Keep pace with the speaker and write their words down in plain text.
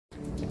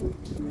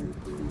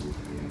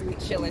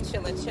Chilling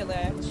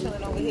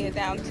over here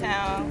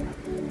downtown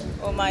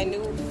on my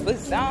new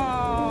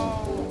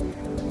facade.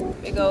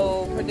 Big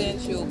old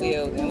Prudential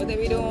building. What they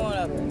be doing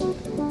up there?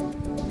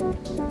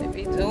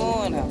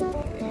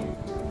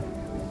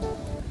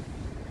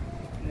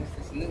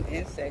 This new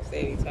insects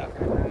they be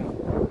talking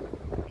about.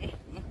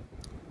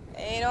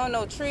 They ain't on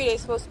no tree. They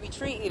supposed to be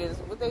tree eaters.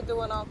 What they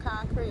doing on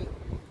concrete?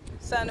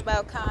 Something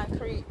about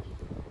concrete.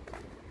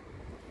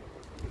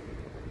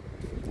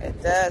 It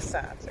does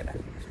something to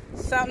them.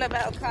 Something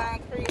about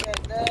concrete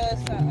that does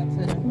something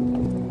to them.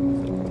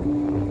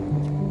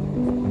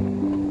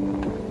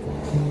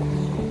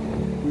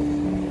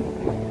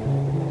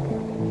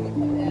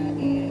 Come down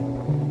here.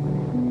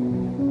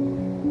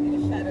 Get a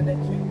shot of that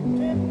drip.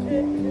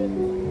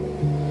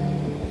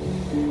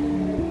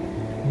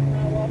 I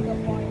walk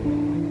up on you.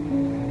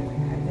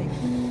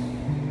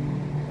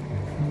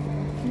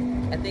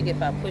 I think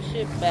if I push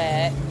it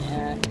back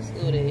and just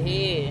do it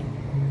here.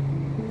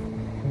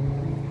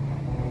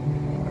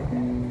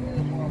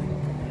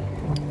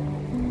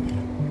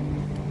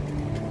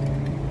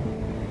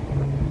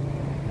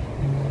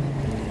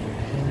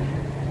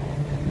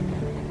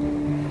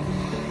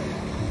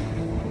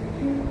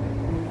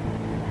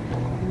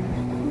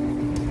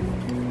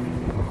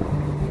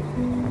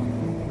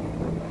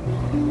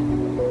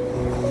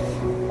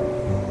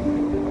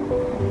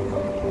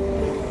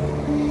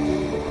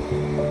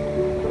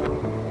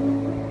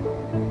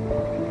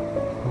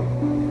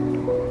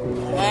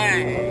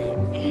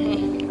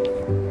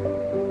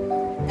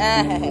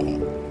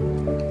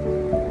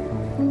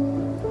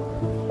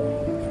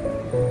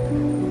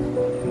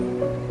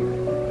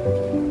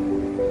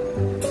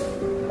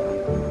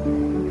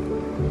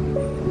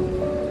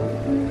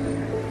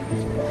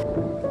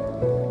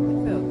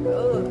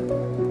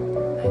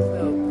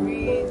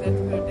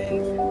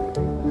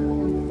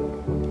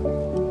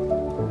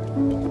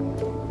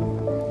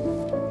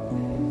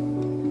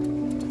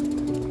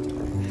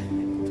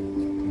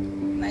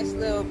 Nice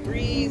little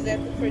breeze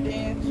at the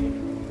Prudential.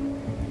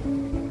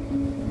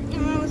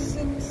 Oh,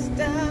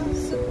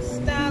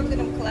 superstar, look at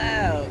them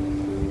clouds.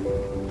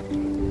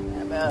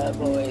 That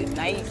boy is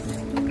nice.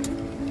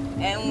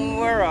 And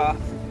we're off.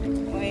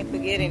 We ain't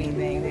forget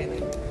anything, did we?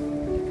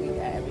 We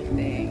got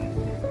everything.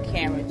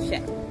 Camera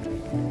check.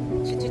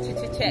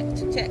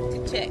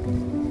 Check.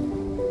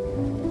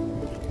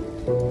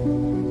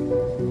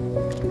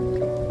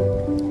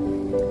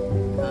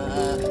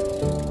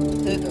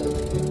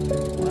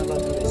 I'll go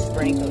through the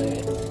sprinklers.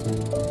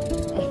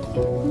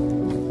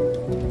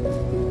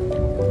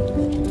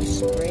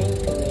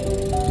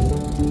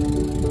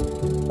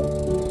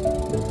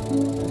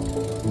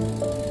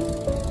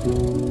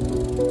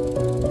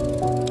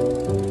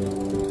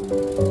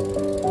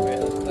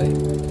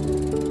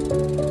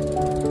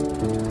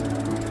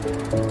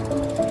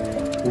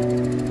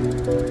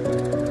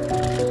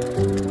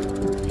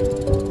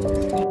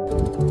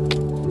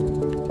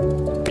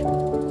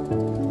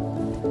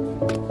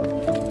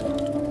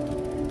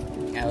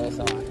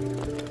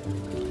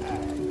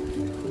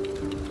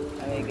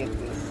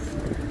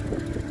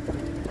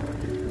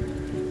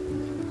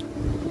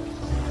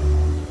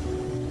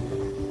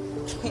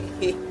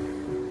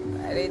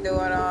 Why they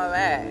doing all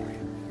that?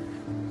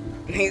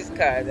 These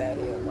cars out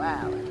here,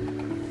 wow.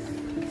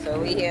 So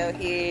we out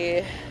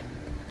here.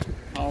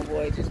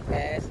 Homeboy just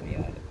passed me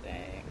on the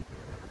thing.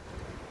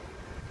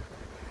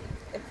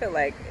 It feel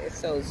like it's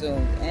so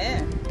zoomed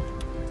in.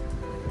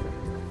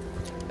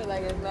 I feel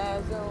like it's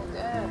not zoomed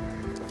in.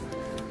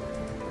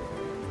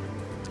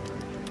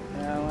 You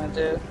know what I want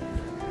to do?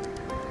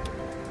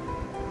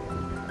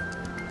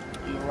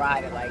 I'm gonna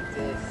ride it like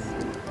this.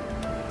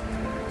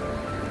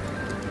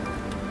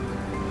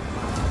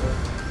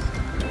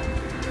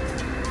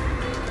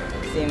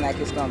 Seem like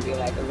it's gonna be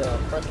like a little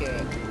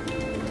crooked,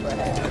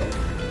 perhaps.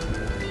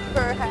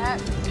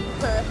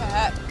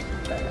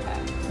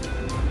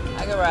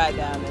 I can ride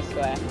down this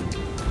way.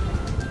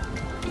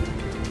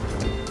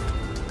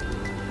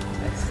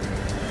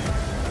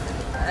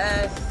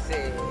 Let's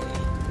see.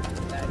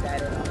 I got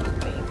it on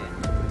painted.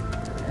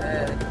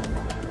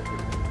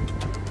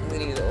 Look at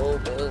these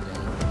old buildings.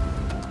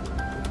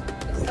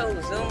 It's so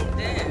zoomed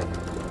in.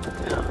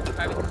 No,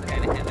 probably because I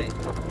gotta have it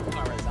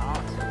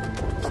horizontal.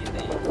 What you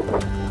think?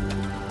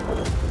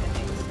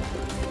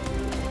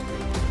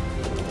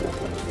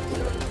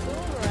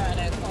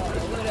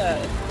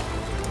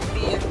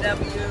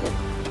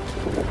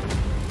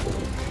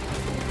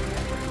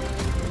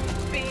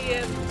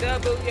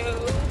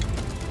 BMW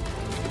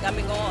got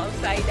me going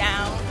upside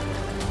down,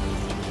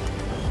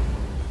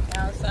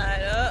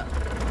 downside up.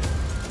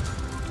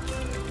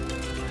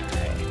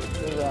 Alright,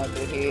 what we gonna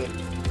do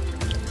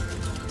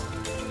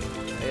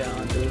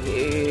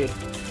here?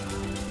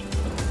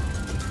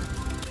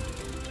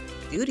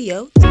 Studio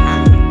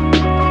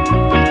time.